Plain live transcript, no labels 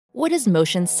What does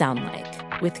motion sound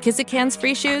like? With Kizik Hands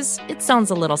Free Shoes, it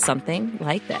sounds a little something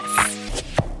like this.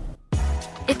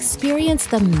 Experience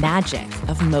the magic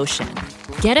of motion.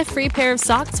 Get a free pair of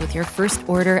socks with your first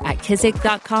order at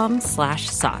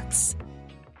kizik.com/socks.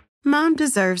 Mom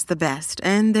deserves the best,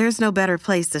 and there's no better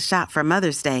place to shop for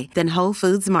Mother's Day than Whole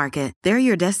Foods Market. They're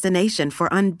your destination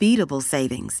for unbeatable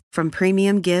savings, from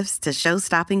premium gifts to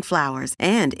show-stopping flowers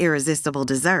and irresistible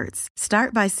desserts.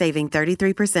 Start by saving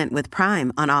 33% with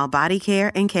Prime on all body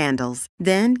care and candles.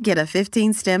 Then get a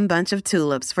 15-stem bunch of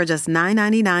tulips for just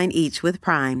 $9.99 each with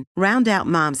Prime. Round out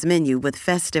Mom's menu with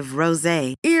festive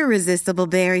rosé, irresistible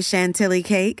berry chantilly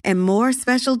cake, and more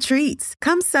special treats.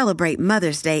 Come celebrate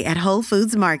Mother's Day at Whole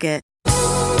Foods Market.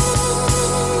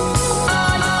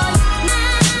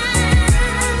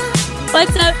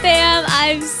 What's up, fam?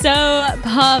 I'm so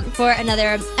pumped for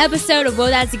another episode of Whoa,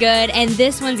 That's Good, and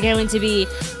this one's going to be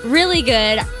really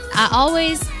good. I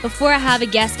always, before I have a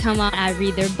guest come on, I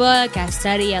read their book, I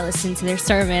study, I listen to their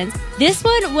sermons. This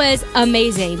one was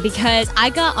amazing because I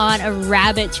got on a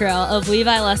rabbit trail of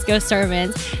Levi Lusko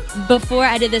sermons before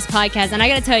I did this podcast, and I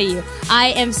gotta tell you, I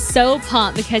am so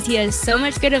pumped because he has so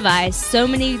much good advice, so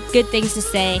many good things to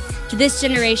say to this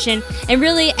generation, and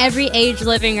really every age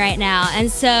living right now.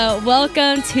 And so,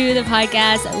 welcome to the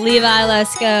podcast, Levi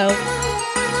Lusko.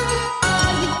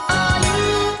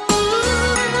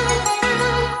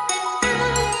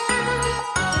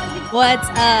 What's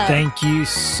up? Thank you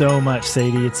so much,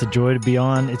 Sadie. It's a joy to be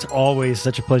on. It's always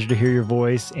such a pleasure to hear your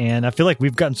voice. And I feel like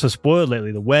we've gotten so spoiled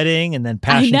lately. The wedding and then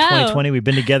Passion 2020. We've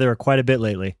been together quite a bit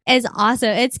lately. It's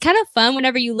awesome. It's kind of fun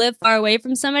whenever you live far away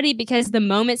from somebody because the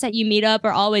moments that you meet up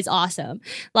are always awesome.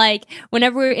 Like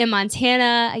whenever we were in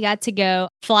Montana, I got to go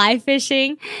fly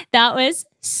fishing. That was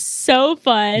so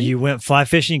fun. You went fly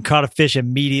fishing, caught a fish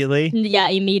immediately? Yeah,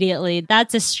 immediately.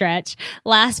 That's a stretch.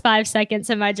 Last 5 seconds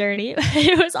of my journey.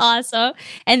 It was awesome.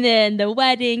 And then the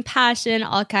wedding, Passion,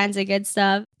 all kinds of good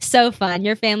stuff. So fun.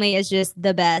 Your family is just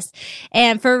the best.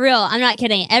 And for real, I'm not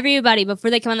kidding. Everybody,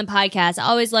 before they come on the podcast, I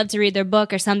always love to read their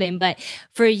book or something. But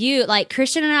for you, like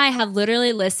Christian and I have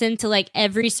literally listened to like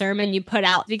every sermon you put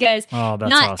out because not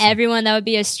awesome. Everyone, that would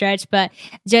be a stretch, but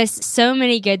just so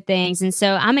many good things. And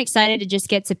so I'm excited to just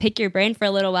get to pick your brain for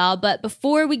a little while. But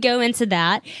before we go into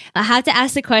that, I have to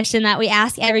ask the question that we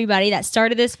ask everybody that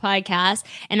started this podcast.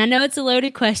 And I know it's a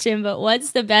loaded question, but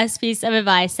what's the best piece of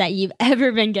advice that you've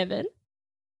ever been given?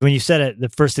 When you said it, the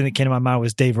first thing that came to my mind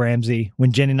was Dave Ramsey.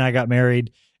 When Jenny and I got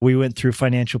married, we went through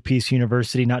Financial Peace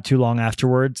University not too long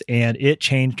afterwards, and it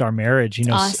changed our marriage. You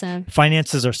know, awesome.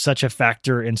 Finances are such a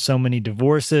factor in so many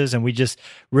divorces, and we just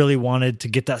really wanted to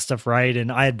get that stuff right.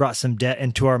 And I had brought some debt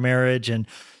into our marriage, and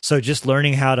so just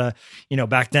learning how to, you know,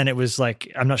 back then it was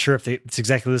like, I'm not sure if it's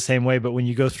exactly the same way, but when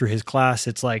you go through his class,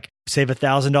 it's like save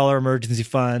 $1,000 emergency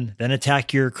fund, then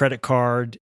attack your credit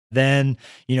card, then,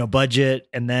 you know, budget.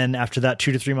 And then after that,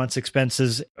 2 to 3 months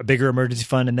expenses, a bigger emergency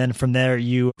fund. And then from there,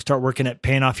 you start working at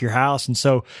paying off your house. And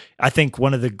so I think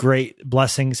one of the great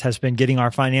blessings has been getting our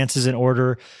finances in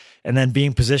order and then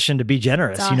being positioned to be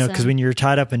generous, awesome. You know, because when you're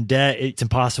tied up in debt, it's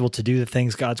impossible to do the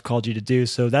things God's called you to do.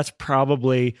 So that's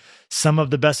probably some of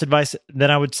the best advice.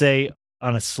 Then I would say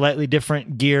on a slightly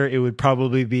different gear, it would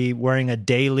probably be wearing a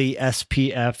daily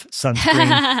SPF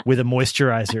sunscreen with a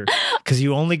moisturizer because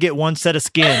you only get one set of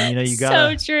skin. You know, you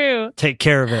gotta so true. Take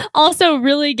care of it. Also,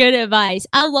 really good advice.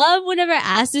 I love whenever I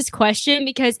ask this question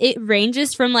because it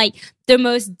ranges from like the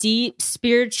most deep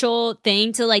spiritual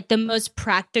thing to like the most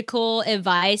practical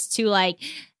advice to like,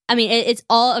 I mean, it's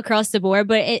all across the board,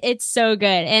 but it's so good.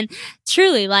 And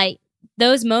truly, like,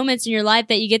 those moments in your life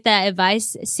that you get that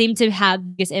advice seem to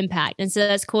have this impact. And so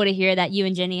that's cool to hear that you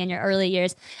and Jenny in your early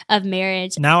years of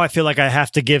marriage. Now I feel like I have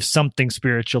to give something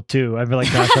spiritual too. I feel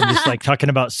like, gosh, I'm just like talking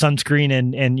about sunscreen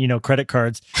and you know, credit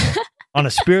cards. On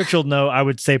a spiritual note, I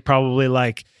would say probably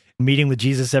like meeting with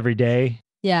Jesus every day.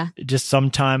 Yeah. Just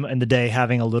sometime in the day,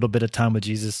 having a little bit of time with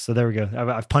Jesus. So there we go.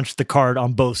 I've punched the card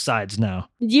on both sides now.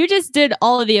 You just did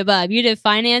all of the above. You did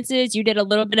finances. You did a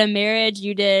little bit of marriage.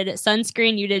 You did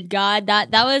sunscreen. You did God.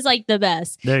 That was like the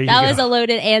best. There you go. That was a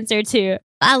loaded answer too.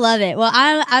 I love it. Well,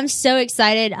 I'm so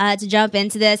excited to jump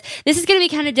into this. This is going to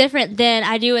be kind of different than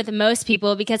I do with most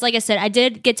people because, like I said, I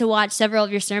did get to watch several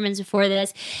of your sermons before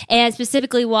this and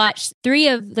specifically watched 3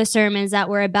 of the sermons that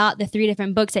were about the 3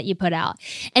 different books that you put out.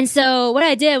 And so what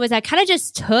I did was I kind of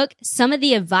just took some of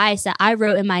the advice that I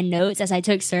wrote in my notes as I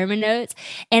took sermon notes,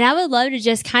 and I would love to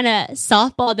just kind of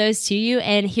softball those to you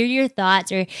and hear your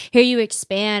thoughts or hear you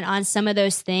expand on some of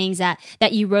those things that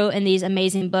you wrote in these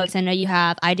amazing books. I know you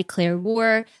have I Declare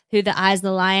War, Through the Eyes of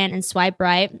the Lion, and Swipe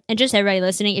Right. And just everybody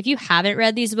listening, if you haven't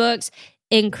read these books,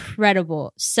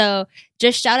 incredible. So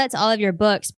just shout out to all of your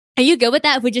books. Are you good with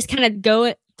that if we just kind of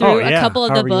go through a couple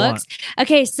of the books?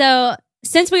 Okay, so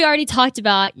since we already talked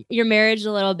about your marriage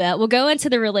a little bit, we'll go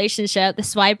into the relationship, the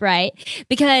swipe right,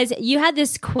 because you had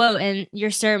this quote in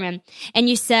your sermon and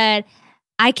you said,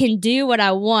 I can do what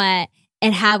I want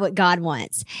and have what God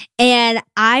wants. And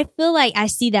I feel like I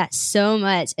see that so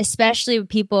much, especially with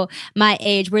people my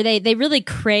age, where they really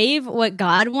crave what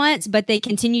God wants, but they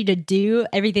continue to do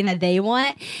everything that they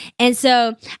want. And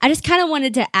so I just kind of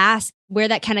wanted to ask where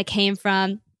that kind of came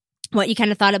from, what you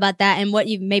kind of thought about that, and what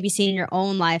you've maybe seen in your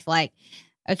own life. Like,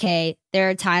 okay, there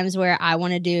are times where I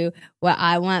want to do what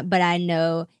I want, but I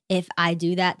know if I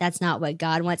do that, that's not what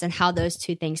God wants, and how those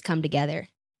two things come together.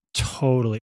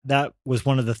 Totally. That was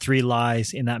one of the 3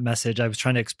 lies in that message. I was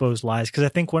trying to expose lies because I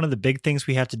think one of the big things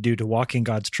we have to do to walk in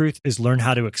God's truth is learn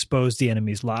how to expose the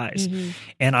enemy's lies. Mm-hmm.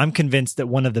 And I'm convinced that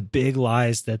one of the big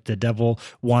lies that the devil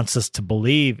wants us to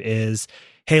believe is,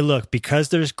 hey, look, because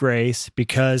there's grace,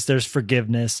 because there's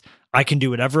forgiveness, I can do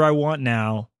whatever I want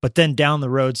now, but then down the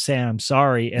road say I'm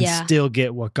sorry and still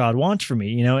get what God wants for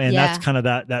me, and that's kind of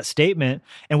that statement.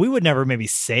 And we would never maybe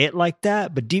say it like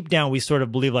that, but deep down we sort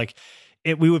of believe like,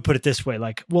 we would put it this way,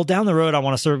 like, well, down the road, I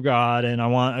want to serve God and I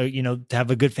want, to have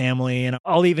a good family and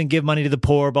I'll even give money to the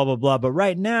poor, blah, blah, blah. But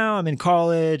right now I'm in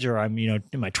college or I'm,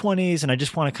 in my 20s and I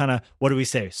just want to kind of, what do we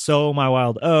say? Sow my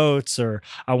wild oats, or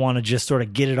I want to just sort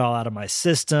of get it all out of my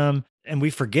system. And we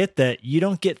forget that you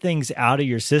don't get things out of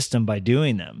your system by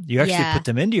doing them. You actually put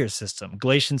them into your system.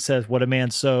 Galatians says, what a man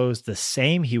sows, the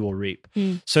same he will reap.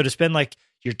 So to spend like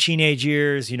your teenage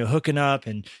years, hooking up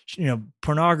and,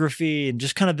 pornography and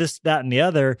just kind of this, that, and the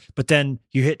other. But then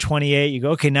you hit 28, you go,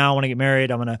 okay, now I want to get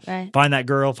married. I'm going to find that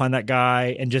girl, find that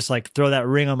guy, and just like throw that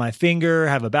ring on my finger,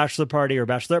 have a bachelor party or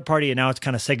bachelorette party. And now it's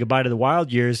kind of say goodbye to the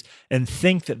wild years and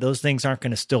think that those things aren't going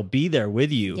to still be there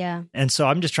with you. Yeah. And so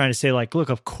I'm just trying to say like, look,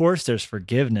 of course there's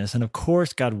forgiveness. And of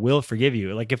course God will forgive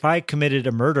you. Like if I committed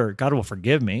a murder, God will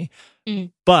forgive me.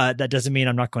 But that doesn't mean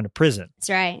I'm not going to prison.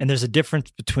 That's right. And there's a difference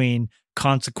between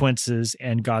consequences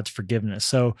and God's forgiveness.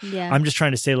 So I'm just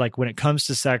trying to say, like, when it comes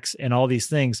to sex and all these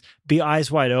things, be eyes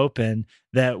wide open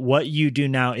that what you do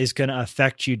now is going to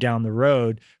affect you down the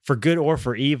road for good or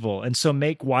for evil. And so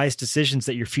make wise decisions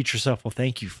that your future self will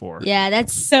thank you for. Yeah,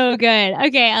 that's so good.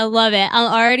 Okay, I love it.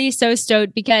 I'm already so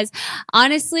stoked because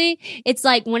honestly, it's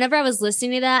like whenever I was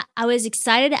listening to that, I was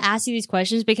excited to ask you these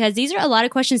questions because these are a lot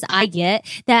of questions I get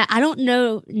that I don't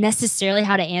know necessarily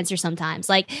how to answer sometimes.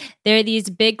 Like there are these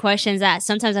big questions that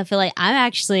sometimes I feel like I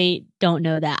actually don't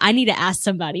know that. I need to ask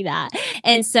somebody that.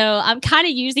 And so I'm kind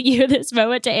of using you at this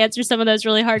moment to answer some of those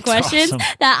really hard questions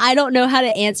that I don't know how to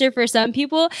answer for some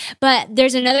people. But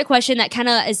there's another question that kind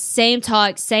of is same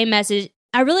talk, same message.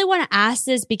 I really want to ask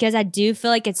this because I do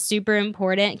feel like it's super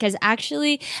important because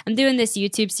actually I'm doing this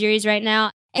YouTube series right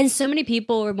now. And so many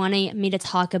people were wanting me to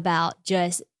talk about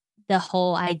just the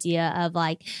whole idea of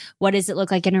like, what does it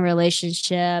look like in a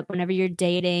relationship whenever you're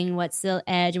dating? What's the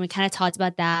edge? And we kind of talked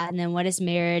about that. And then what is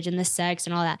marriage and the sex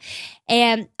and all that.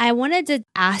 And I wanted to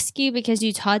ask you because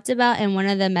you talked about in one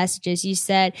of the messages, you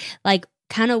said like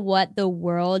kind of what the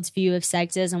world's view of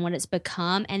sex is and what it's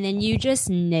become. And then you just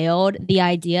nailed the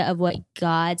idea of what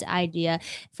God's idea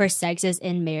for sex is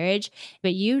in marriage.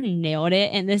 But you nailed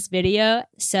it in this video.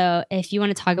 So if you want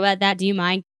to talk about that, do you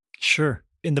mind? Sure.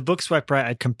 In the book Swipe Right,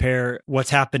 I'd compare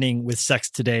what's happening with sex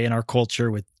today in our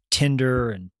culture with Tinder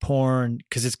and porn,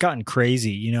 because it's gotten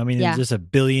crazy. There's just 1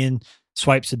 billion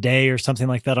swipes a day or something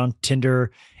like that on Tinder.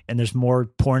 And there's more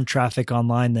porn traffic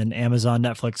online than Amazon,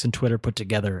 Netflix, and Twitter put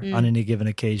together on any given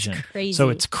occasion. Crazy. So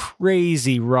it's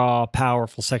crazy, raw,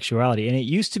 powerful sexuality. And it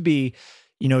used to be,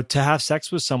 to have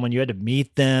sex with someone, you had to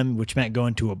meet them, which meant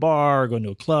going to a bar, going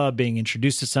to a club, being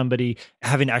introduced to somebody,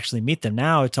 having to actually meet them.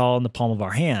 Now it's all in the palm of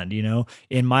our hand.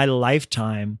 In my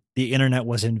lifetime, the internet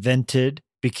was invented,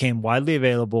 became widely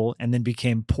available, and then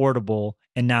became portable,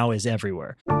 and now is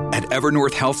everywhere. At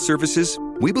Evernorth Health Services,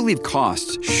 we believe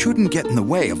costs shouldn't get in the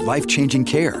way of life-changing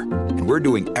care, and we're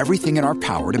doing everything in our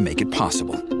power to make it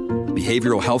possible.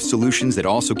 Behavioral health solutions that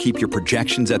also keep your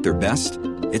projections at their best?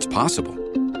 It's possible.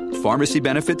 Pharmacy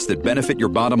benefits that benefit your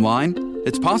bottom line?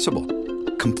 It's possible.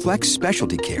 Complex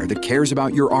specialty care that cares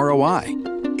about your ROI?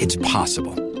 It's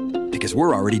possible. Because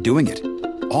we're already doing it.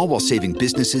 All while saving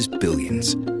businesses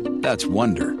billions. That's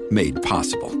Wonder made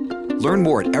possible. Learn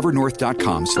more at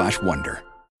evernorth.com/wonder.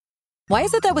 Why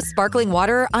is it that with sparkling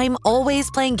water, I'm always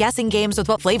playing guessing games with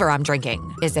what flavor I'm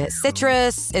drinking? Is it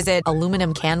citrus? Is it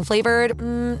aluminum can flavored?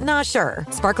 Not sure.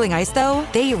 Sparkling ice, though,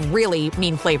 they really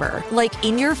mean flavor. Like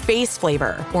in-your-face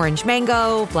flavor. Orange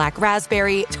mango, black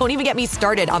raspberry. Don't even get me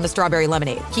started on the strawberry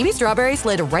lemonade. Kiwi Strawberry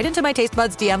slid right into my taste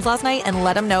buds DMs last night and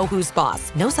let them know who's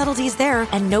boss. No subtleties there,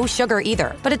 and no sugar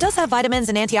either. But it does have vitamins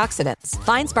and antioxidants.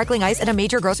 Find sparkling ice at a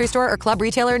major grocery store or club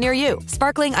retailer near you.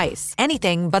 Sparkling ice.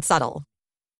 Anything but subtle.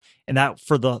 And that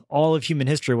for all of human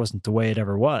history wasn't the way it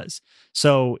ever was.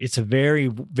 So it's a very,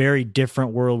 very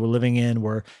different world we're living in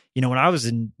where, when I was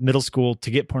in middle school,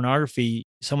 to get pornography,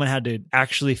 someone had to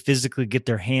actually physically get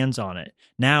their hands on it.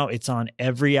 Now it's on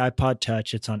every iPod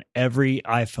Touch. It's on every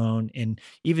iPhone, and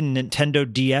even Nintendo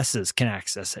DSs can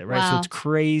access it, right? Wow. So it's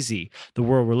crazy, the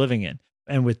world we're living in.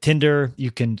 And with Tinder, you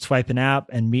can swipe an app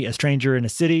and meet a stranger in a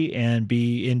city and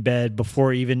be in bed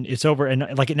before even it's over. And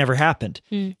like it never happened.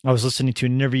 I was listening to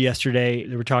an interview yesterday.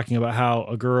 They were talking about how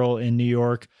a girl in New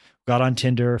York got on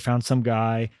Tinder, found some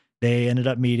guy. They ended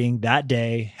up meeting that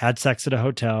day, had sex at a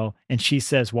hotel. And she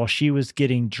says while she was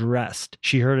getting dressed,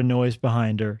 she heard a noise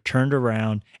behind her, turned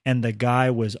around, and the guy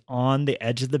was on the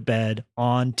edge of the bed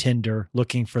on Tinder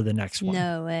looking for the next one.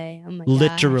 No way. Oh my gosh.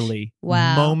 Literally,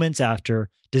 Wow. moments after.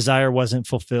 Desire wasn't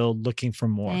fulfilled, looking for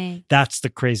more. Dang. That's the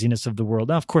craziness of the world.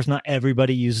 Now, of course, not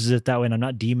everybody uses it that way. And I'm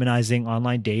not demonizing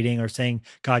online dating or saying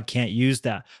God can't use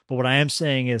that. But what I am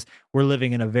saying is we're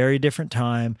living in a very different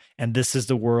time. And this is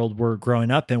the world we're growing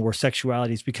up in, where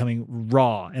sexuality is becoming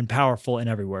raw and powerful and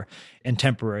everywhere and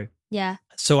temporary. Yeah.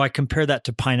 So I compare that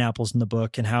to pineapples in the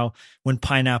book, and how when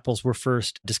pineapples were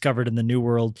first discovered in the New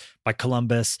World by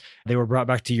Columbus, they were brought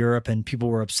back to Europe and people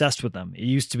were obsessed with them. It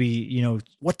used to be,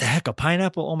 what the heck, a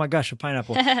pineapple? Oh my gosh, a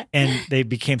pineapple. And they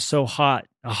became so hot,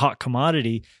 a hot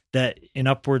commodity, that in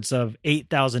upwards of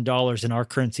 $8,000 in our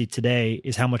currency today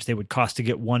is how much they would cost to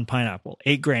get one pineapple.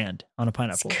 $8,000 on a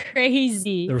pineapple. It's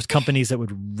crazy. There was companies that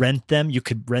would rent them. You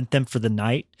could rent them for the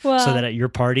night, Wow. so that at your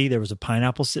party, there was a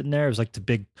pineapple sitting there. It was like the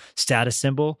big status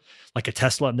symbol, like a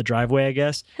Tesla in the driveway, I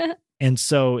guess. And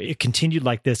so it continued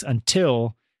like this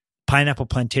until pineapple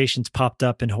plantations popped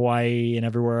up in Hawaii and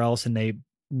everywhere else. And they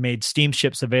made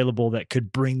steamships available that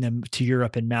could bring them to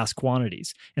Europe in mass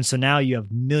quantities. And so now you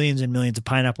have millions and millions of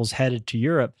pineapples headed to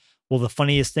Europe. Well, the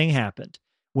funniest thing happened.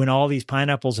 When all these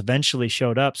pineapples eventually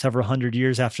showed up several hundred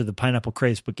years after the pineapple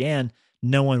craze began,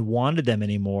 no one wanted them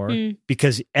anymore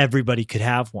because everybody could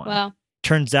have one. Wow.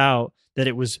 Turns out that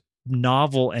it was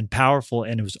novel and powerful,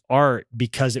 and it was art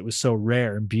because it was so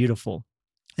rare and beautiful.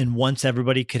 And once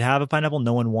everybody could have a pineapple,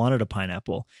 no one wanted a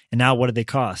pineapple. And now what do they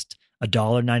cost?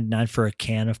 $1.99 for a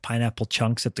can of pineapple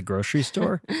chunks at the grocery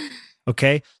store.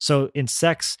 Okay. So in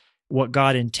sex, what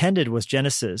God intended was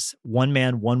Genesis, one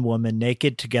man, one woman,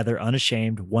 naked, together,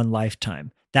 unashamed, one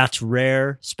lifetime. That's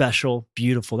rare, special,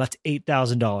 beautiful. That's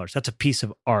 $8,000. That's a piece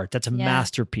of art. That's a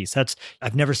masterpiece.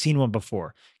 I've never seen one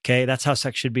before. Okay. That's how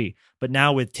sex should be. But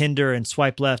now with Tinder and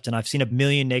swipe left, and I've seen a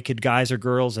million naked guys or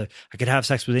girls, I could have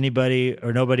sex with anybody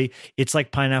or nobody. It's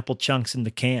like pineapple chunks in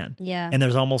the can. Yeah. And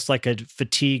there's almost like a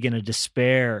fatigue and a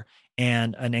despair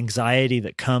and an anxiety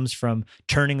that comes from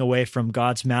turning away from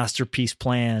God's masterpiece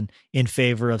plan in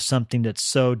favor of something that's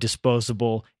so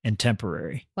disposable and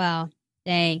temporary. Wow.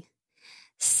 Dang.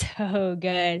 So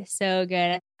good. So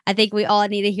good. I think we all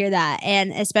need to hear that.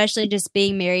 And especially just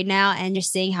being married now and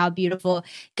just seeing how beautiful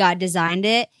God designed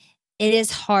it, it is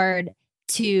hard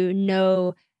to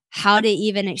know how to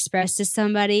even express to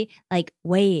somebody, like,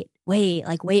 wait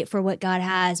for what God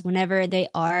has, whenever they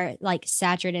are like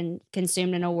saturated and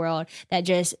consumed in a world that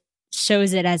just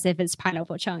shows it as if it's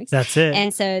pineapple chunks. That's it.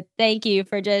 And so thank you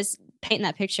for just painting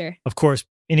that picture. Of course,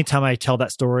 anytime I tell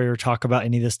that story or talk about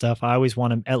any of this stuff, I always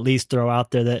want to at least throw out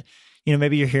there that,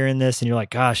 maybe you're hearing this and you're like,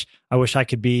 gosh, I wish I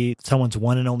could be someone's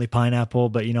one and only pineapple,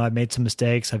 but I've made some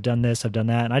mistakes. I've done this, I've done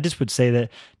that. And I just would say that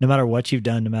no matter what you've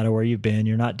done, no matter where you've been,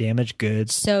 you're not damaged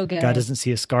goods. So good. God doesn't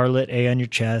see a scarlet A on your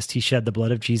chest. He shed the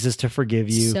blood of Jesus to forgive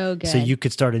you. So good. So you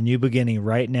could start a new beginning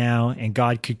right now, and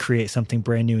God could create something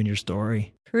brand new in your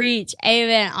story. Preach.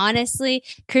 Amen. Honestly,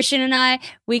 Christian and I,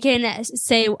 we can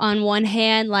say on one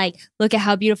hand, like, look at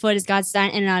how beautiful it is God's design.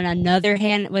 And on another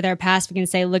hand, with our past, we can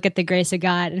say, look at the grace of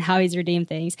God and how he's redeemed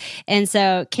things. And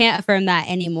so can't affirm that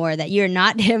anymore, that you're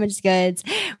not damaged goods.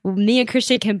 Me and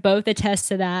Christian can both attest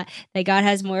to that God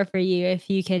has more for you if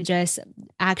you can just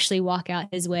actually walk out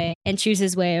his way and choose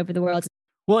his way over the world.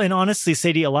 Well, and honestly,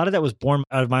 Sadie, a lot of that was born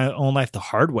out of my own life the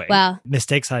hard way. Wow.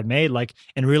 Mistakes I've made,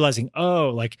 and realizing,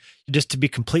 just to be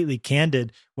completely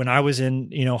candid, when I was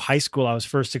in, high school, I was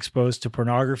first exposed to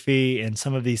pornography and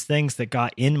some of these things that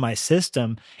got in my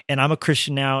system. And I'm a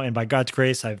Christian now, and by God's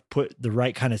grace, I've put the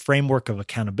right kind of framework of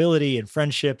accountability and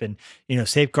friendship and,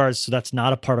 safeguards. So that's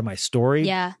not a part of my story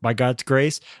by God's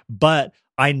grace. But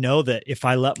I know that if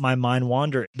I let my mind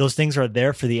wander, those things are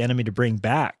there for the enemy to bring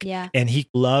back. Yeah. And he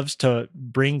loves to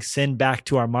bring sin back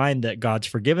to our mind that God's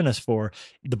forgiven us for.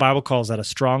 The Bible calls that a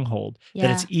stronghold, that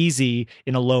it's easy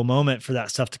in a low moment for that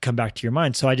stuff to come back to your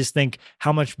mind. So I just think,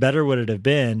 how much better would it have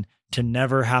been to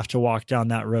never have to walk down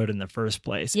that road in the first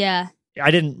place? Yeah. I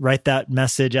didn't write that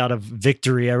message out of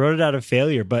victory. I wrote it out of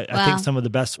failure. But I think some of the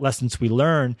best lessons we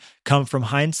learn come from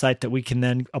hindsight that we can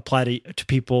then apply to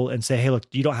people and say, hey, look,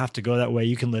 you don't have to go that way.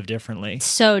 You can live differently.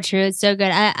 So true. It's so good.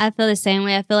 I feel the same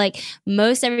way. I feel like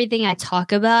most everything I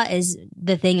talk about is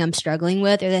the thing I'm struggling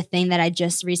with or the thing that I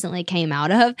just recently came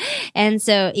out of. And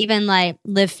so even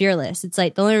Live Fearless, it's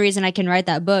the only reason I can write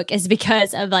that book is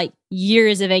because of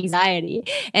years of anxiety.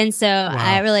 And so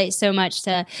I relate so much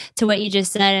to what you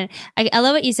just said. And I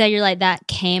love what you said. You're that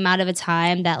came out of a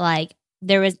time that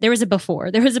there was a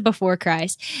before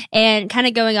Christ. And kind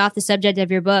of going off the subject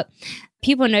of your book,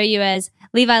 people know you as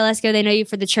Levi Lesko. They know you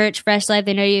for the church, Fresh Life.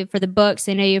 They know you for the books.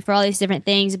 They know you for all these different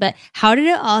things. But how did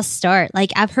it all start?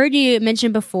 I've heard you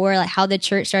mention before, how the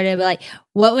church started, but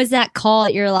what was that call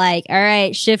that you're all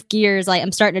right, shift gears.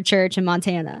 I'm starting a church in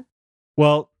Montana.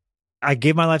 Well, I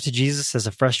gave my life to Jesus as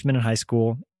a freshman in high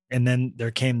school. And then there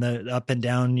came the up and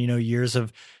down, years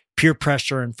of peer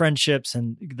pressure and friendships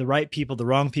and the right people, the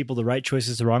wrong people, the right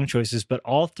choices, the wrong choices. But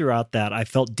all throughout that, I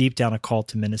felt deep down a call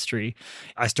to ministry.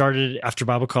 I started after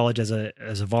Bible college as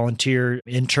a volunteer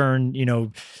intern,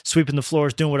 sweeping the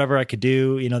floors, doing whatever I could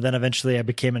do. Then eventually I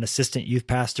became an assistant youth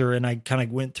pastor, and I kind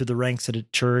of went through the ranks at a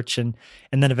church. And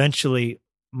then eventually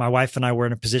my wife and I were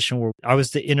in a position where I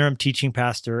was the interim teaching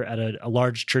pastor at a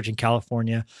large church in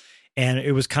California. And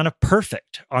it was kind of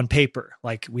perfect on paper.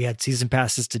 We had season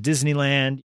passes to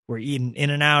Disneyland. We're eating in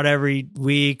and out every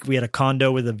week. We had a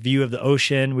condo with a view of the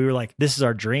ocean. We were this is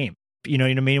our dream. You know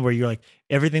what I mean? Where you're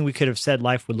everything we could have said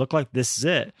life would look like, this is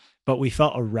it. But we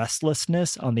felt a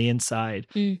restlessness on the inside.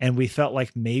 And we felt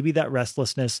maybe that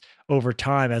restlessness over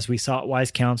time, as we sought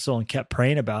wise counsel and kept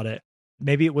praying about it,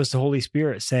 maybe it was the Holy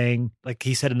Spirit saying,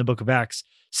 he said in the book of Acts,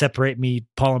 separate me,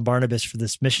 Paul and Barnabas, for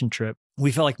this mission trip.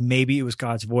 We felt maybe it was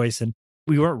God's voice, and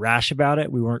we weren't rash about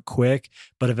it. We weren't quick,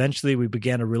 but eventually we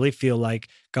began to really feel like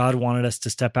God wanted us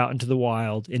to step out into the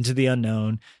wild, into the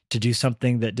unknown, to do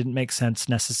something that didn't make sense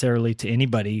necessarily to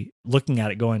anybody looking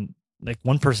at it going,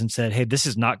 one person said, hey, this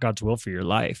is not God's will for your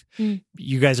life.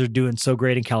 You guys are doing so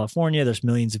great in California. There's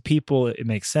millions of people. It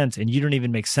makes sense. And you don't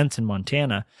even make sense in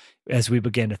Montana. As we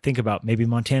began to think about maybe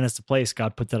Montana's the place,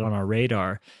 God put that on our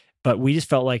radar. But we just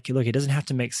felt look, it doesn't have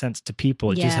to make sense to people.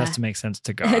 It just has to make sense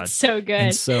to God. That's so good.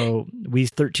 And so we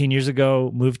 13 years ago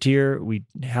moved here. We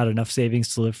had enough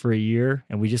savings to live for a year,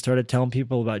 and we just started telling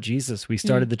people about Jesus. We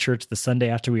started the church the Sunday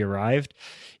after we arrived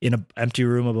in an empty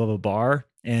room above a bar,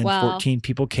 and 14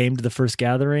 people came to the first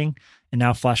gathering. And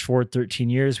now flash forward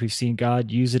 13 years, we've seen God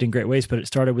use it in great ways, but it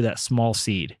started with that small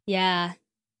seed. Yeah.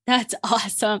 That's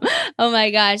awesome. Oh my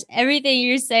gosh. Everything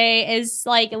you say is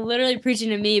literally preaching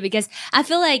to me, because I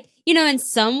feel in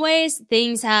some ways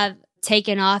things have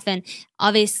taken off, and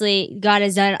obviously God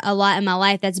has done a lot in my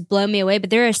life that's blown me away,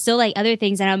 but there are still other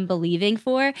things that I'm believing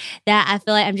for that I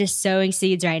feel I'm just sowing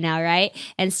seeds right now, right?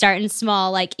 And starting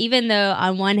small, even though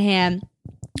on one hand,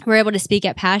 we're able to speak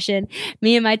at Passion.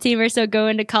 Me and my team are still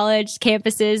going to college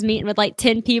campuses, meeting with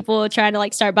 10 people, trying to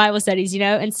start Bible studies,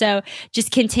 And so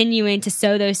just continuing to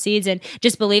sow those seeds and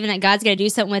just believing that God's going to do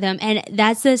something with them. And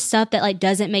that's the stuff that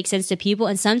doesn't make sense to people.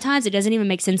 And sometimes it doesn't even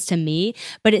make sense to me,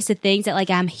 but it's the things that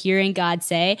I'm hearing God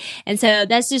say. And so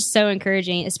that's just so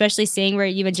encouraging, especially seeing where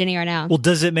you and Jenny are now. Well,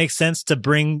 does it make sense to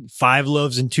bring 5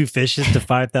 loaves and 2 fishes to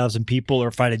 5,000 people or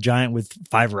fight a giant with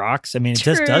 5 rocks? I mean, it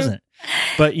just doesn't.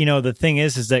 But, the thing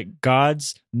is that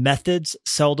God's methods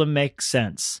seldom make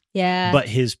sense. Yeah. But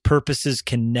his purposes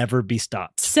can never be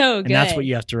stopped. So good. And that's what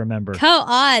you have to remember. Come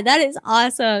on. That is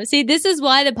awesome. See, this is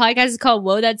why the podcast is called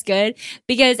Whoa, That's Good.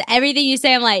 Because everything you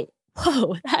say, I'm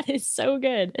whoa, that is so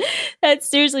good. That's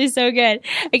seriously so good.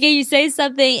 Okay, you say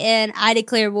something in I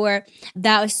Declare War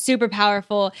that was super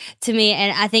powerful to me.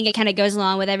 And I think it kind of goes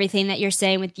along with everything that you're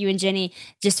saying with you and Jenny,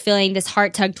 just feeling this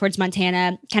heart tug towards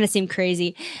Montana kind of seemed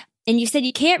crazy. And you said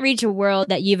you can't reach a world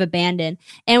that you've abandoned.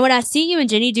 And what I see you and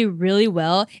Jenny do really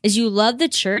well is you love the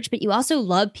church, but you also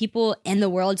love people in the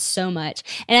world so much.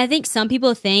 And I think some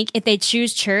people think if they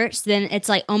choose church, then it's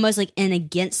like almost like an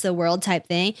against the world type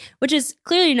thing, which is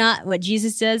clearly not what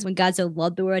Jesus says. When God so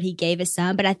loved the world, he gave his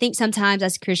son. But I think sometimes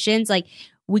as Christians, like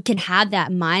we can have that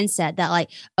mindset that like,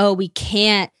 oh, we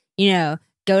can't,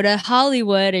 go to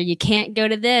Hollywood, or you can't go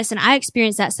to this. And I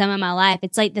experienced that some of my life.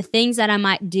 It's like the things that I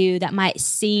might do that might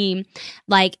seem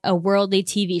like a worldly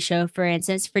TV show, for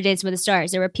instance, for Dancing with the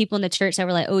Stars. There were people in the church that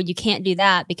were like, oh, you can't do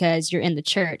that because you're in the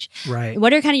church. Right.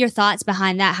 What are kind of your thoughts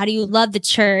behind that? How do you love the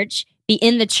church, be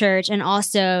in the church, and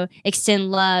also extend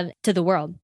love to the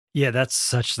world? Yeah, that's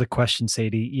such the question,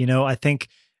 Sadie. I think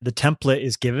the template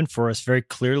is given for us very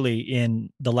clearly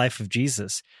in the life of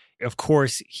Jesus. Of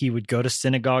course, he would go to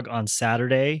synagogue on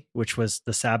Saturday, which was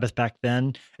the Sabbath back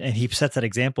then, and he sets that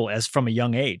example as from a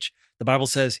young age. The Bible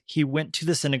says he went to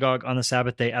the synagogue on the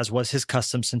Sabbath day, as was his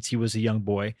custom since he was a young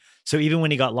boy. So even when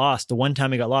he got lost, the one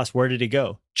time he got lost, where did he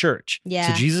go? Church. Yeah.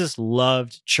 So Jesus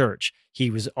loved church.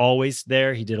 He was always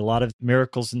there. He did a lot of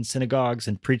miracles in synagogues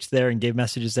and preached there and gave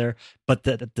messages there. But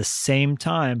at the same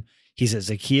time, he's at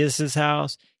Zacchaeus'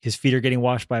 house. His feet are getting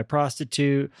washed by a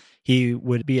prostitute. He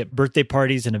would be at birthday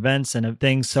parties and events and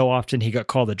things so often. He got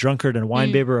called a drunkard and a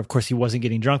winebibber. Of course, he wasn't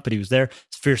getting drunk, but he was there.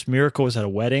 His first miracle was at a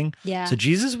wedding. Yeah. So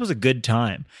Jesus was a good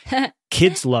time.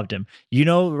 Kids loved him.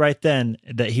 Right then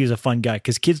that he was a fun guy,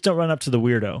 because kids don't run up to the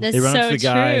weirdo. That's they run up so to the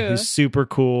guy true. who's super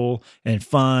cool and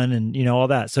fun and all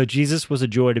that. So Jesus was a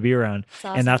joy to be around. That's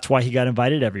awesome. And that's why he got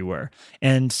invited everywhere.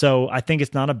 And so I think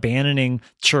it's not abandoning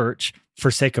church for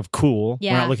sake of cool.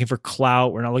 Yeah. We're not looking for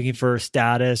clout. We're not looking for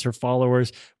status or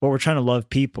followers, but we're trying to love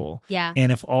people. Yeah.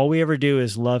 And if all we ever do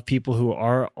is love people who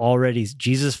are already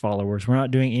Jesus followers, we're not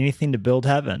doing anything to build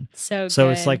heaven. So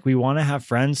it's like we want to have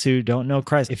friends who don't know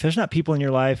Christ. If there's not people in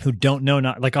your life who don't know,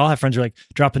 I'll have friends who are like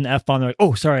dropping the F-bomb. They're like,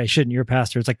 oh, sorry, I shouldn't. You're a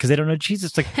pastor. It's like, because they don't know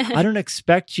Jesus. It's like, I don't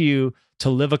expect you to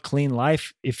live a clean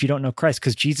life if you don't know Christ,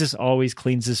 because Jesus always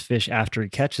cleans his fish after he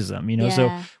catches them, So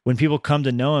Yeah. when people come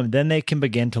to know him, then they can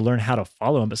begin to learn how to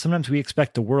follow him. But sometimes we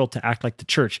expect the world to act like the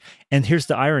church. And here's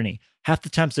the irony. Half the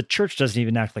times the church doesn't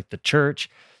even act like the church.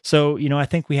 So, I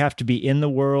think we have to be in the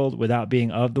world without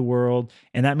being of the world.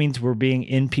 And that means we're being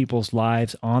in people's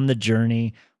lives on the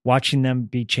journey, watching them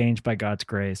be changed by God's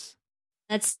grace.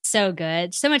 That's so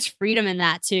good. So much freedom in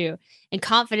that too. And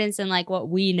confidence in like what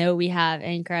we know we have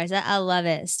in Christ. I love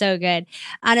it. So good.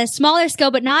 On a smaller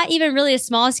scale, but not even really a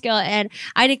small scale. And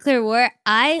I declare war,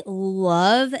 I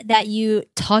love that you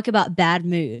talk about bad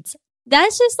moods.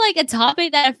 That's just like a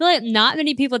topic that I feel like not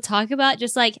many people talk about,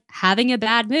 just like having a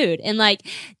bad mood and like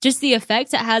just the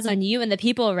effects it has on you and the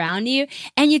people around you.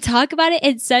 And you talk about it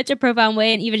in such a profound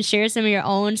way and even share some of your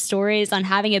own stories on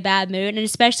having a bad mood. And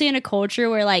especially in a culture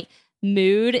where like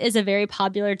mood is a very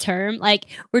popular term. Like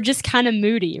we're just kind of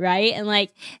moody, right? And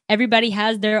like everybody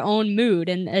has their own mood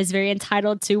and is very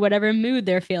entitled to whatever mood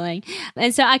they're feeling.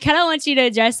 And so I kind of want you to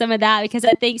address some of that, because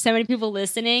I think so many people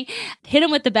listening hit them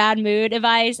with the bad mood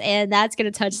advice, and that's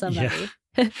going to touch somebody.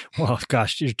 Yeah. Well,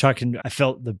 gosh, you're talking, I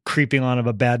felt the creeping on of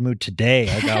a bad mood today.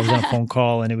 I was on a phone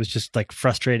call and it was just like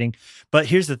frustrating. But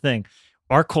here's the thing.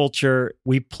 Our culture,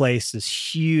 we place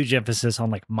this huge emphasis on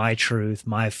like my truth,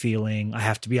 my feeling. I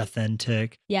have to be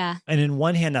authentic. Yeah. And in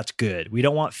one hand, that's good. We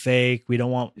don't want fake. We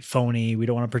don't want phony. We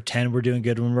don't want to pretend we're doing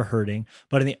good when we're hurting.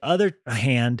 But on the other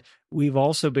hand, we've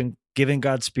also been given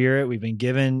God's Spirit. We've been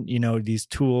given, these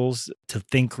tools to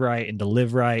think right and to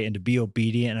live right and to be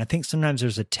obedient. And I think sometimes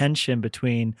there's a tension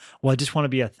between, well, I just want to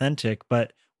be authentic,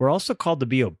 but we're also called to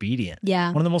be obedient. Yeah.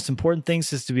 One of the most important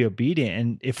things is to be obedient.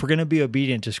 And if we're going to be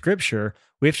obedient to Scripture,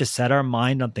 we have to set our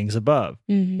mind on things above.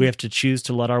 Mm-hmm. We have to choose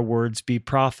to let our words be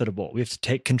profitable. We have to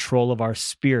take control of our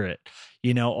spirit.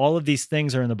 All of these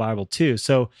things are in the Bible too.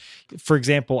 So, for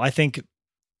example, I think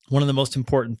one of the most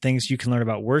important things you can learn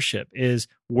about worship is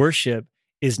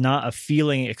not a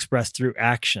feeling expressed through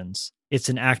actions. It's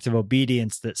an act of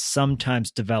obedience that sometimes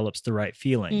develops the right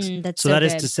feelings. That's so that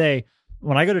is good. to say,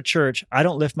 when I go to church, I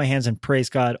don't lift my hands and praise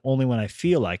God only when I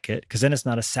feel like it, because then it's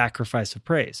not a sacrifice of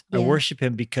praise. Yeah. I worship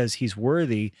him because he's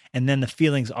worthy, and then the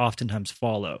feelings oftentimes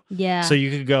follow. Yeah. So you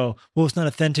could go, well, it's not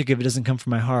authentic if it doesn't come from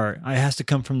my heart. It has to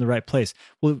come from the right place.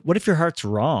 Well, what if your heart's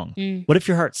wrong? What if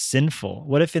your heart's sinful?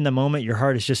 What if in the moment your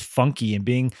heart is just funky and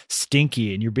being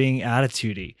stinky and you're being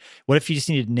attitudey? What if you just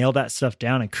need to nail that stuff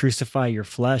down and crucify your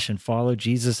flesh and follow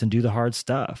Jesus and do the hard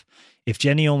stuff? If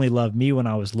Jenny only loved me when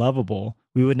I was lovable,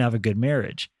 we wouldn't have a good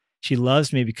marriage. She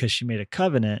loves me because she made a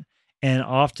covenant. And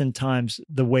oftentimes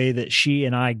the way that she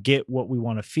and I get what we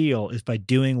want to feel is by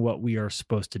doing what we are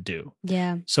supposed to do.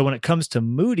 Yeah. So when it comes to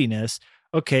moodiness,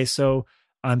 okay, so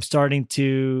I'm starting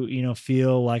to,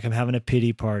 feel like I'm having a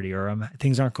pity party, or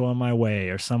things aren't going my way,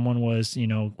 or someone was,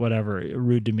 whatever,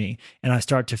 rude to me, and I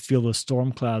start to feel those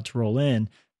storm clouds roll in,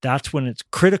 that's when it's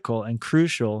critical and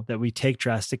crucial that we take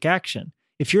drastic action.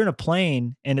 If you're in a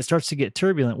plane and it starts to get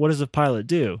turbulent, what does the pilot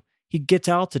do? He gets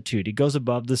altitude. He goes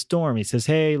above the storm. He says,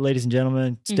 hey, ladies and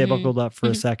gentlemen, stay buckled up for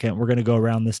a second. We're going to go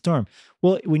around this storm.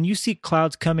 Well, when you see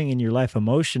clouds coming in your life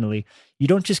emotionally, you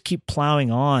don't just keep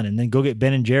plowing on and then go get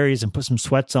Ben and Jerry's and put some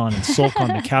sweats on and sulk on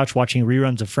the couch watching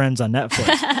reruns of Friends on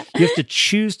Netflix. You have to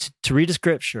choose to read a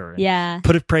scripture and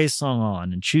put a praise song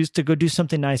on and choose to go do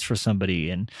something nice for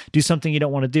somebody and do something you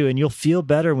don't want to do. And you'll feel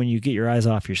better when you get your eyes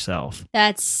off yourself.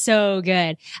 That's so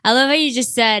good. I love how you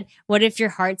just said, what if your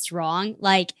heart's wrong?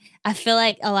 Like, I feel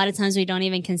like a lot of times we don't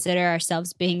even consider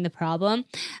ourselves being the problem.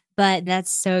 But that's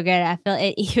so good. I feel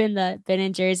it, even the Ben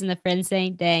and Jerry's and the Friends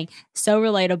thing, dang, so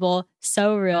relatable,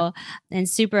 so real, and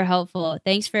super helpful.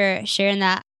 Thanks for sharing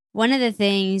that. One of the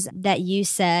things that you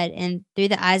said in Through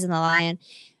the Eyes of the Lion,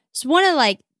 it's one of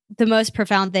the most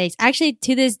profound things. Actually,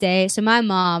 to this day, so my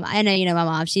mom, I know you know my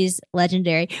mom, she's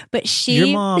legendary, but Your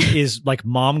mom is like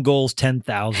mom goals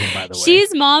 10,000, by the way.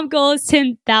 She's mom goals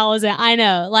 10,000. I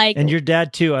know. And your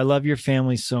dad too. I love your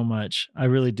family so much. I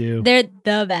really do. They're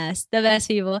the best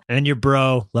people. And your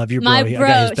bro, love your bro. My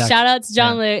bro, shout out to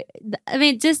John Luke. I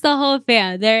mean, just the whole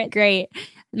fam. They're great.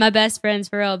 My best friends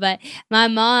for real. But my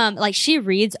mom, she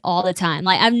reads all the time.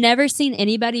 I've never seen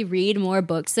anybody read more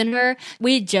books than her.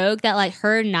 We joke that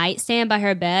her nightstand by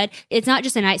her bed, it's not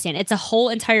just a nightstand. It's a whole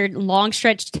entire long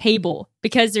stretched table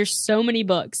because there's so many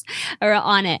books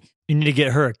on it. You need to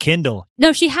get her a Kindle.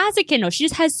 No, she has a Kindle. She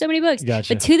just has so many books.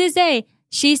 Gotcha. But to this day,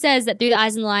 she says that Through the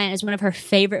Eyes of the Lion is one of her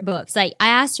favorite books. I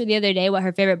asked her the other day what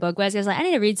her favorite book was. I was like, I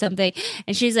need to read something.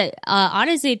 And she's like,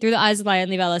 honestly, Through the Eyes of the Lion,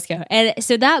 Levi, let's go. And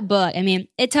so that book, I mean,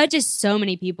 it touches so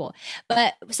many people.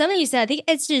 But something you said, I think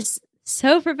it's just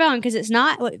so profound because it's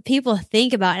not what people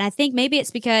think about. And I think maybe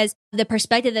it's because the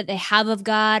perspective that they have of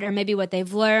God, or maybe what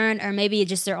they've learned, or maybe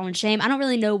just their own shame. I don't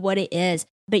really know what it is.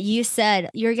 But you said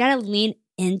you're going to lean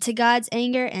into God's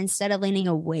anger instead of leaning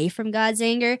away from God's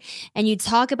anger. And you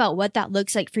talk about what that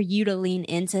looks like for you to lean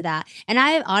into that. And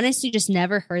I have honestly just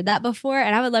never heard that before.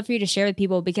 And I would love for you to share with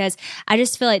people because I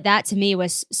just feel like that to me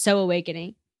was so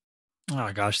awakening.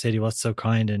 Oh gosh, Sadie, well, that's so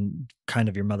kind and kind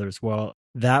of your mother as well.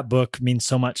 That book means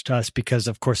so much to us because,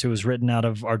 of course, it was written out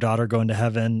of our daughter going to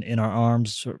heaven in our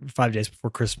arms 5 days before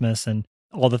Christmas. And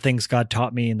all the things God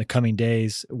taught me in the coming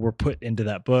days were put into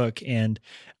that book. And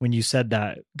when you said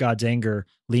that, God's anger,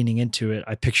 leaning into it,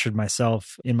 I pictured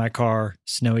myself in my car,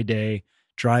 snowy day,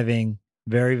 driving,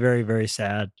 very, very, very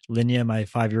sad. Linnea, my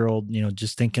 5-year-old,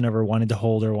 just thinking of her, wanted to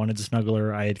hold her, wanted to snuggle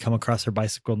her. I had come across her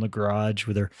bicycle in the garage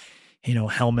with her,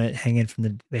 helmet hanging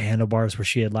from the handlebars where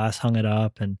she had last hung it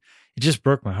up. And it just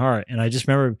broke my heart. And I just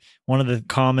remember one of the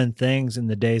common things in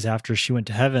the days after she went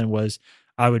to heaven was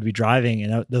I would be driving,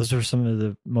 and those were some of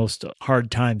the most hard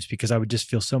times because I would just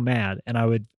feel so mad. And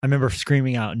I remember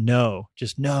screaming out, no,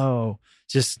 just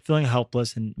feeling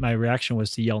helpless. And my reaction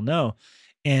was to yell no.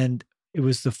 And it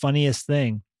was the funniest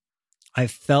thing. I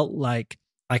felt like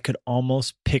I could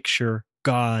almost picture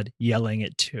God yelling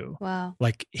it too. Wow.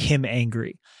 Like him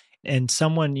angry. And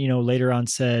someone, later on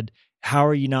said, how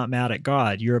are you not mad at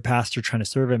God? You're a pastor trying to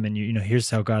serve him. And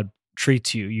here's how God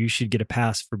treats you. You should get a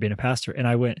pass for being a pastor. And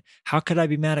I went, how could I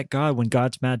be mad at God when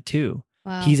God's mad too?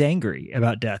 Wow. He's angry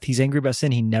about death. He's angry about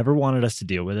sin. He never wanted us to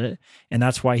deal with it. And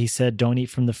that's why he said, don't eat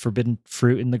from the forbidden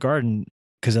fruit in the garden,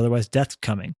 because otherwise death's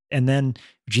coming. And then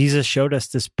Jesus showed us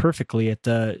this perfectly at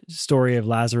the story of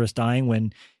Lazarus dying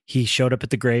when he showed up at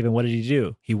the grave. And what did he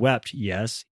do? He wept.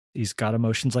 Yes, he's got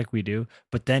emotions like we do.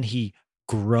 But then he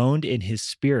groaned in his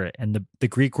spirit. And the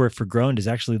Greek word for groaned is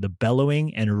actually the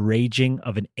bellowing and raging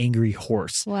of an angry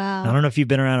horse. Wow. Now, I don't know if you've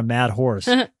been around a mad horse,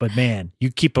 but man, you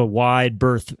keep a wide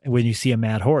berth when you see a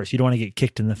mad horse. You don't want to get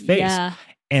kicked in the face. Yeah.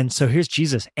 And so here's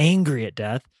Jesus angry at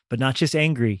death, but not just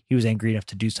angry. He was angry enough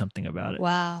to do something about it.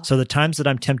 Wow. So the times that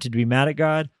I'm tempted to be mad at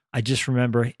God, I just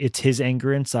remember it's his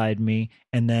anger inside me.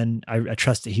 And then I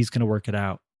trust that he's going to work it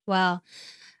out. Wow.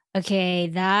 Okay,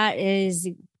 that is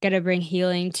going to bring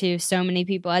healing to so many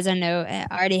people, as I know it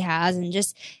already has. And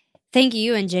just thank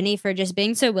you and Jenny for just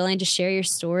being so willing to share your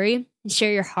story,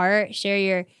 share your heart, share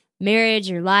your marriage,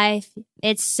 your life.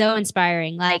 It's so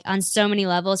inspiring, on so many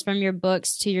levels, from your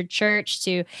books to your church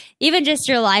to even just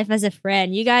your life as a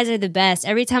friend. You guys are the best.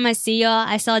 Every time I see y'all,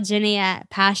 I saw Jenny at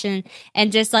Passion,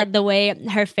 and just the way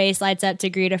her face lights up to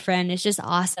greet a friend, it's just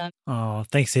awesome. Oh,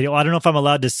 thanks, Sadie. Well, I don't know if I'm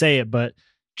allowed to say it, but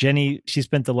Jenny, she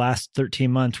spent the last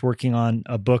 13 months working on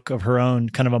a book of her own,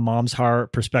 kind of a mom's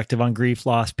heart perspective on grief,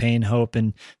 loss, pain, hope,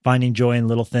 and finding joy in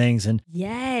little things. And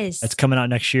yes, it's coming out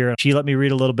next year. She let me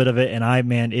read a little bit of it, and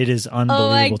it is unbelievable. Oh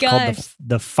my it's gosh. called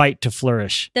The Fight to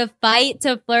Flourish. The Fight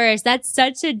to Flourish. That's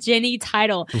such a Jenny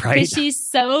title. Right? Because she's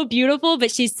so beautiful,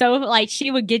 but she's so, like,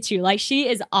 she would get you. Like, she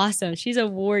is awesome. She's a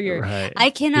warrior. Right. I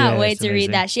cannot Yeah, wait it's to amazing.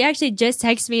 read that. She actually just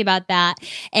texted me about that,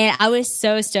 and I was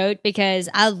so stoked because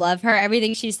I love her.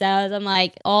 Everything she says, I'm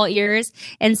like all ears.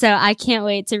 And so I can't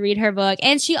wait to read her book.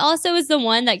 And she also is the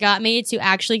one that got me to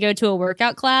actually go to a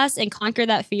workout class and conquer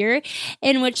that fear,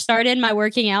 in which started my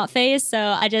working out phase. So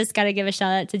I just got to give a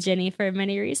shout out to Jenny for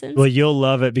many reasons. Well, you'll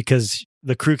love it because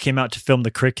the crew came out to film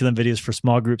the curriculum videos for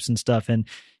small groups and stuff. And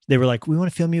they were like, we want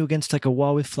to film you against like a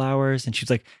wall with flowers. And she's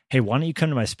like, hey, why don't you come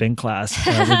to my spin class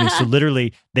with me? So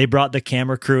literally they brought the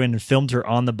camera crew in and filmed her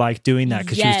on the bike doing that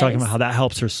because she was talking Yes. about how that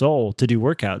helps her soul to do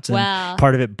workouts. And Wow.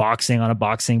 part of it boxing on a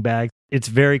boxing bag. It's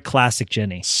very classic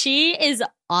Jenny. She is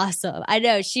awesome. I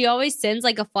know she always sends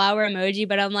like a flower emoji,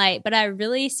 but I'm like, but I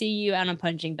really see you on a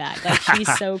punching bag. Like,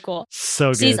 she's so cool.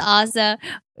 So good. She's awesome.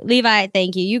 Levi,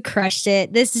 thank you. You crushed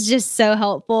it. This is just so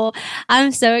helpful.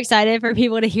 I'm so excited for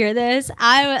people to hear this.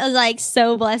 I was like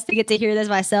so blessed to get to hear this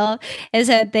myself. And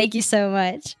so thank you so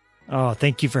much. Oh,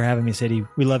 thank you for having me, Sadie.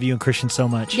 We love you and Christian so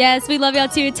much. Yes, we love y'all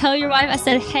too. Tell your wife I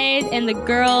said hey and the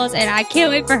girls, and I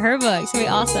can't wait for her book. It's going to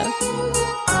be awesome.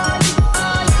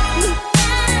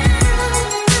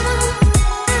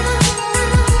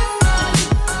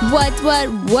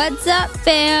 What's up,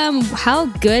 fam? How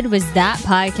good was that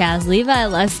podcast? Levi,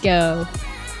 let's go.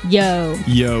 Yo.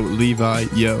 Levi,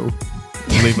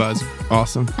 Levi's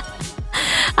awesome.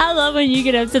 I love when you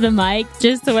get up to the mic,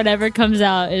 just whatever comes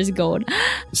out is gold.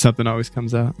 Something always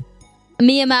comes out.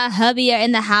 Me and my hubby are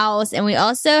in the house, and we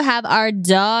also have our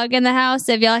dog in the house.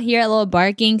 So if y'all hear a little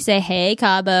barking, say hey,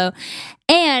 Cabo.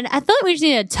 And I feel like we just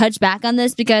need to touch back on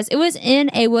this because it was in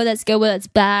a Will That's Good, Will That's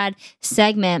Bad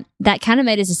segment that kind of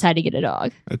made us decide to get a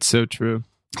dog. That's so true.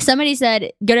 Somebody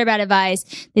said good or bad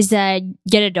advice. They said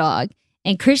get a dog.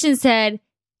 And Christian said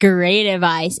great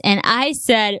advice. And I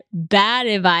said bad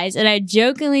advice. And I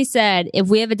jokingly said, if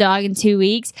we have a dog in 2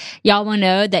 weeks, y'all will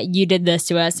know that you did this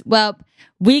to us. Well,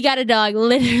 we got a dog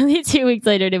literally 2 weeks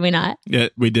later, did we not? Yeah,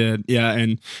 we did. Yeah,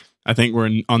 and I think we're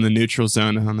on the neutral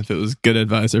zone. I don't know if it was good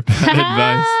advice or bad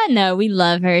advice. No, we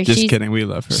love her. Just kidding. We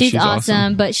love her. She's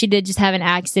awesome, but she did just have an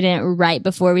accident right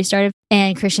before we started,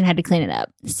 and Christian had to clean it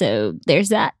up. So there's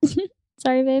that.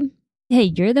 Sorry, babe. Hey,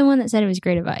 you're the one that said it was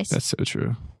great advice. That's so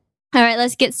true. All right,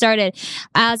 let's get started.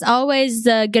 As always,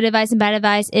 the good advice and bad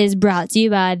advice is brought to you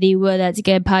by the Well That's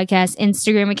Good podcast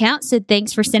Instagram account. So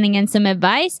thanks for sending in some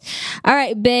advice. All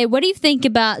right, babe, what do you think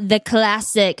about the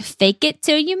classic fake it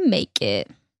till you make it?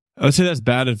 I would say that's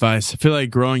bad advice. I feel like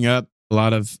growing up, a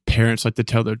lot of parents like to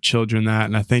tell their children that.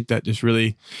 And I think that just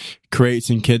really creates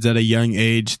in kids at a young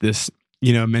age this,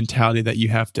 mentality that you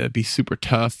have to be super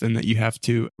tough and that you have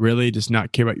to really just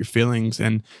not care about your feelings.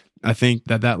 And I think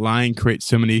that line creates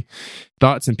so many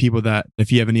thoughts in people that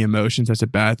if you have any emotions, that's a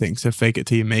bad thing. So fake it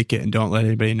till you make it and don't let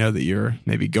anybody know that you're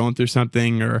maybe going through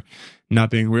something or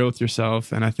not being real with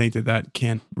yourself. And I think that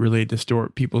can really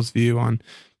distort people's view on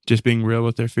just being real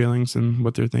with their feelings and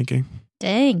what they're thinking.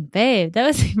 Dang, babe, that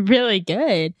was really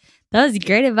good. That was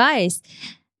great advice.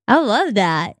 I love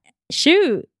that.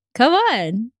 Shoot, come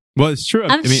on. Well, it's true.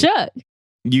 I'm shook.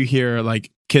 You hear like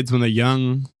kids when they're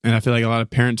young, and I feel like a lot of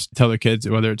parents tell their kids,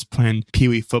 whether it's playing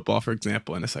Pee-wee football, for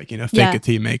example, and it's like, fake it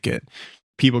till you make it.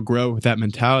 People grow with that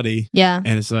mentality. Yeah.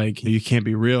 And it's like, you can't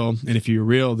be real. And if you're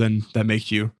real, then that makes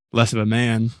you less of a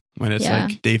man when it's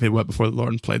like David wept before the Lord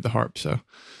and played the harp. So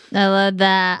I love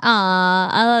that. Aw,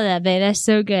 I love that, babe. That's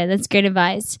so good. That's great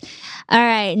advice. All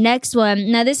right, next one.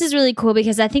 Now, this is really cool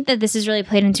because I think that this has really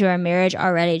played into our marriage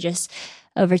already just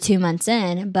over 2 months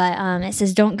in. But it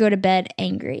says, don't go to bed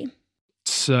angry.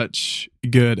 such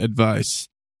good advice.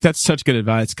 That's such good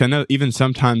advice. 'Cause I know even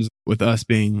sometimes with us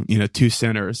being, two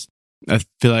sinners, I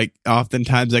feel like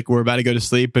oftentimes like we're about to go to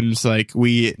sleep and it's like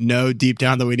we know deep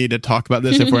down that we need to talk about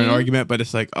this if we're in an argument, but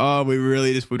it's like, oh, we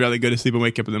really just would rather go to sleep and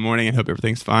wake up in the morning and hope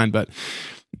everything's fine. But,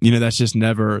 that's just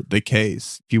never the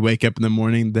case. If you wake up in the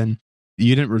morning, then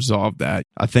you didn't resolve that.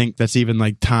 I think that's even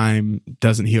like time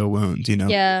doesn't heal wounds,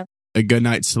 Yeah. A good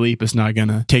night's sleep is not going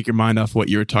to take your mind off what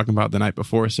you were talking about the night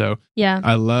before. So Yeah.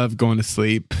 I love going to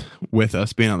sleep with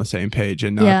us being on the same page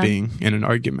and not being in an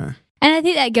argument. And I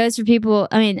think that goes for people.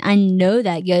 I mean, I know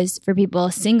that goes for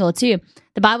people single too.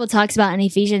 The Bible talks about in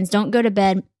Ephesians, don't go to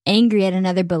bed angry at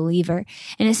another believer.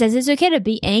 And it says it's okay to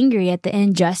be angry at the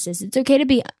injustice. It's okay to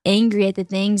be angry at the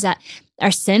things that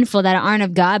are sinful, that aren't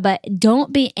of God, but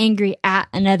don't be angry at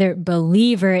another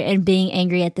believer and being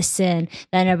angry at the sin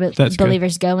that another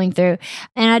believer's going through.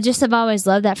 And I just have always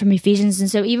loved that from Ephesians. And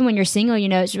so even when you're single,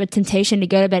 it's a temptation to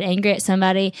go to bed angry at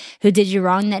somebody who did you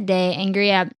wrong that day,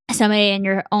 angry at somebody in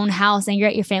your own house, angry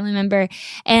at your family member.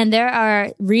 And there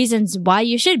are reasons why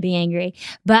you should be angry.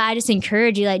 But I just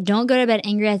encourage you, don't go to bed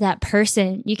angry at that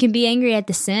person. You can be angry at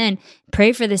the sin,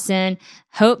 pray for the sin,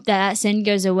 hope that sin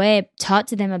goes away, talk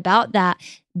to them about that.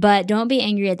 But don't be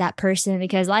angry at that person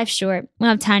because life's short. We don't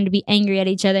have time to be angry at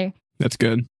each other. That's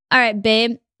good. All right,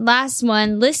 babe. Last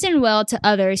one. Listen well to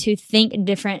others who think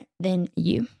different than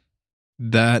you.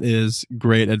 That is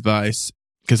great advice.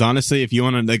 Because honestly, if you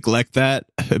want to neglect that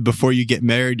before you get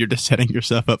married, you're just setting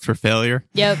yourself up for failure.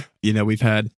 Yep. We've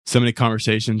had so many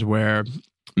conversations where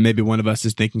maybe one of us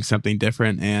is thinking something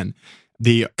different, and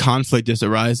the conflict just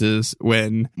arises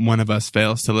when one of us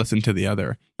fails to listen to the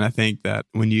other. And I think that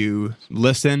when you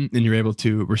listen and you're able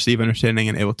to receive understanding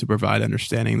and able to provide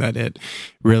understanding, that it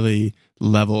really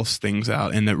levels things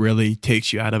out and it really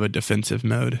takes you out of a defensive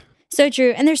mode. So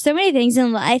true. And there's so many things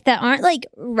in life that aren't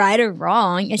right or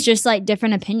wrong. It's just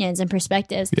different opinions and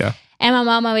perspectives. Yeah. And my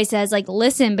mom always says,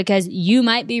 listen, because you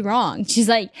might be wrong. She's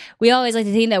we always like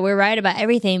to think that we're right about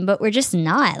everything, but we're just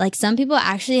not. Some people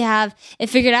actually have it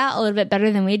figured out a little bit better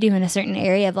than we do in a certain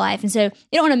area of life. And so you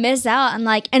don't want to miss out on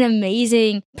an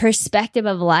amazing perspective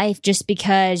of life just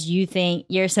because you think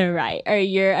you're so right or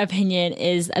your opinion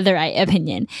is the right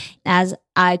opinion. As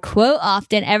I quote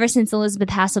often, ever since Elizabeth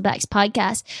Hasselbeck's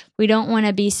podcast, we don't want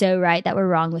to be so right that we're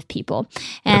wrong with people.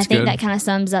 And I think that kind of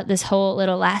sums up this whole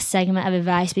little last segment of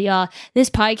advice. But y'all, this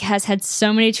podcast had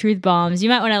so many truth bombs. You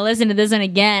might want to listen to this one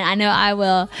again. I know I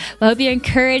will. But I hope you're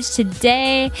encouraged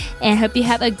today and hope you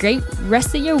have a great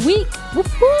rest of your week. Whoop,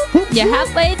 whoop. You're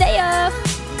halfway there.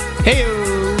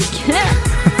 Hey-o.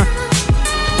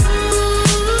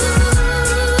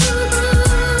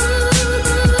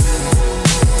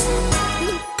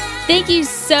 Thank you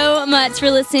so much for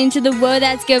listening to the Whoa,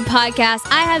 That's Good podcast.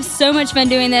 I have so much fun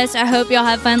doing this. I hope y'all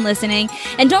have fun listening.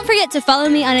 And don't forget to follow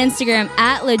me on Instagram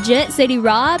at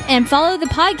LegitSadieRob and follow the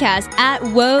podcast at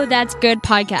Whoa, That's Good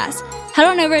podcast. Head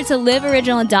on over to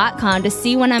liveoriginal.com to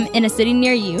see when I'm in a city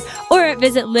near you, or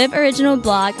visit Live Original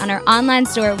blog on our online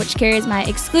store, which carries my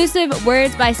exclusive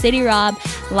Words by Sadie Rob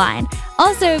line.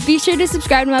 Also, be sure to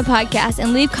subscribe to my podcast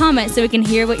and leave comments so we can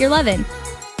hear what you're loving.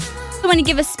 I want to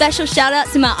give a special shout out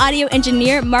to my audio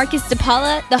engineer, Marcus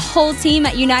DePaula, the whole team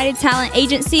at United Talent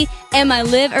Agency, and my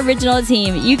Live Original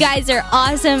team. You guys are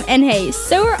awesome, and hey,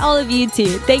 so are all of you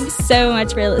too. Thanks so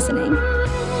much for listening.